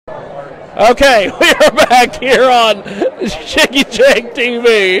Okay, we are back here on Jiggy Jag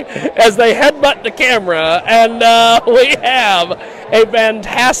TV as they headbutt the camera, and we have a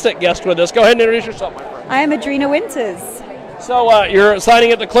fantastic guest with us. Go ahead and introduce yourself, my friend. I am Adreena Winters. So you're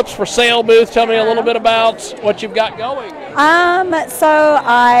signing at the Clips for Sale booth. Tell me a little bit about what you've got going. So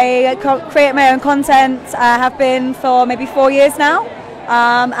I create my own content. I have been for maybe 4 years now.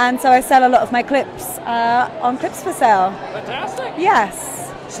 And so I sell a lot of my clips on Clips for Sale. Fantastic. Yes.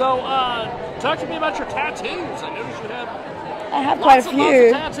 So talk to me about your tattoos. I noticed you have quite a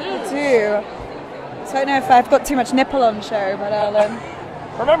few. Lots of tattoos. I do. So I don't know if I've got too much nipple on show, but I'll...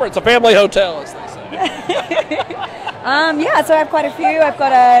 Remember, it's a family hotel, as they say. Yeah, so I have quite a few. I've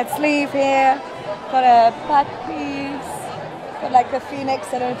got a sleeve here, got a back piece, got like the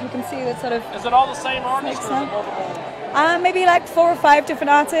phoenix. I don't know if you can see that sort of... Is it all the same artist or is it multiple? Maybe like 4 or 5 different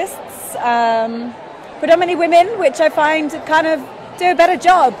artists. Predominantly women, which I find kind of do a better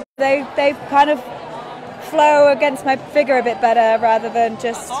job. They kind of flow against my figure a bit better rather than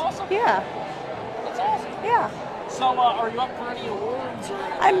just... That's awesome. Yeah. That's awesome. Yeah. So are you up for any awards? Or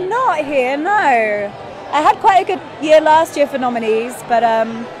I'm not here, no. I had quite a good year last year for nominees, but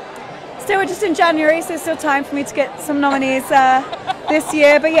still we're just in January, so there's still time for me to get some nominees this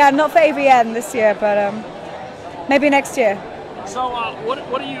year. But yeah, not for AVN this year, but maybe next year. So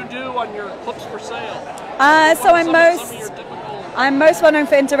what do you do on your Clips for Sale? So I'm most well known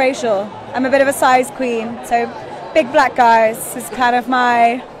for interracial. I'm a bit of a size queen, so big black guys is kind of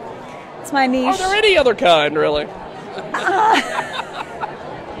it's my niche. Are there any other kind, really?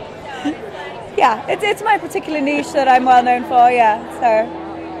 Yeah, it's my particular niche that I'm well known for, yeah, so.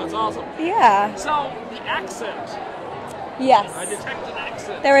 That's awesome. Yeah. So, the accent. Yes. I detect an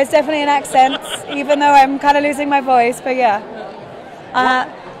accent. There is definitely an accent, even though I'm kind of losing my voice, but yeah.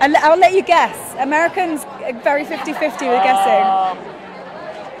 I'll let you guess. Americans are very 50-50 with guessing.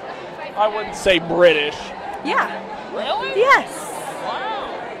 I wouldn't say British. Yeah. Really? Yes. Wow.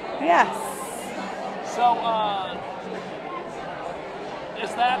 Yes. So,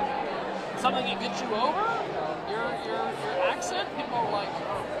 is that something that gets you over? Your accent? People are like...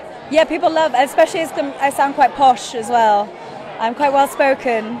 Yeah, people love, especially as I sound quite posh as well. I'm quite well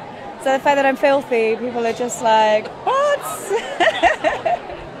spoken. So the fact that I'm filthy, people are just like, what?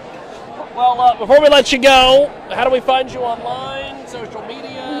 Well, before we let you go, how do we find you online, social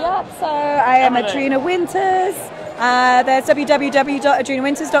media? Yep, so I am Adreena Winters. There's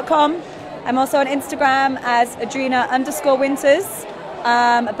www.adreenawinters.com. I'm also on Instagram as Adreena_Winters.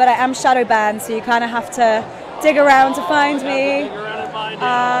 But I am shadow banned, so you kind of have to dig around to find me.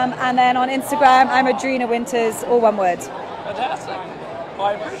 And then on Instagram, I'm Adreena Winters, all one word. Fantastic. Well,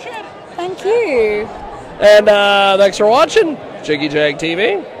 I appreciate it. Thank you. And thanks for watching Jiggy Jag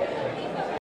TV.